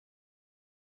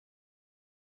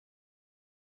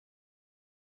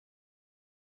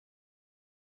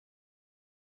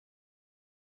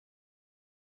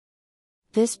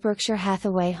This Berkshire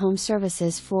Hathaway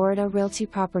HomeServices Florida Realty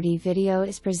property video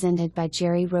is presented by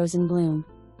Jerry Rosenblum.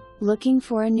 Looking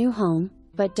for a new home,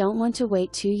 but don't want to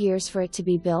wait 2 years for it to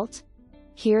be built?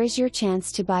 Here is your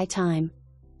chance to buy time.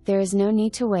 There is no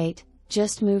need to wait,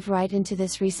 just move right into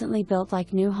this recently built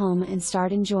like new home and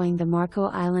start enjoying the Marco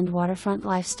Island waterfront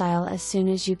lifestyle as soon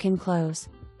as you can close.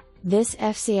 This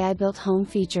FCI-built home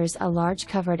features a large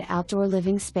covered outdoor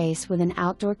living space with an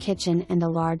outdoor kitchen and a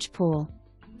large pool.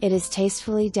 It is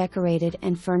tastefully decorated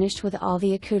and furnished with all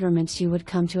the accouterments you would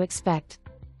come to expect.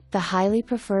 The highly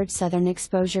preferred southern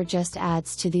exposure just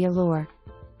adds to the allure.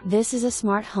 This is a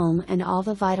smart home and all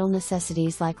the vital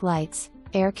necessities like lights,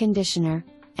 air conditioner,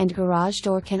 and garage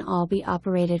door can all be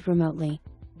operated remotely.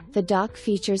 The dock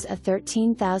features a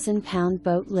 13,000-pound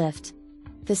boat lift.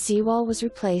 The seawall was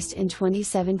replaced in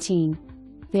 2017.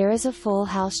 There is a full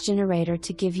house generator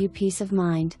to give you peace of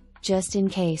mind, just in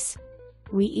case.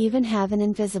 We even have an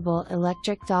invisible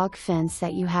electric dog fence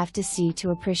that you have to see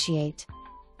to appreciate.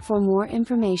 For more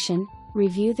information,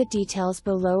 review the details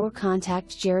below or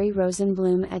contact Jerry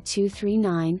Rosenblum at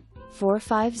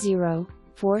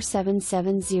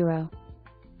 239-450-4770.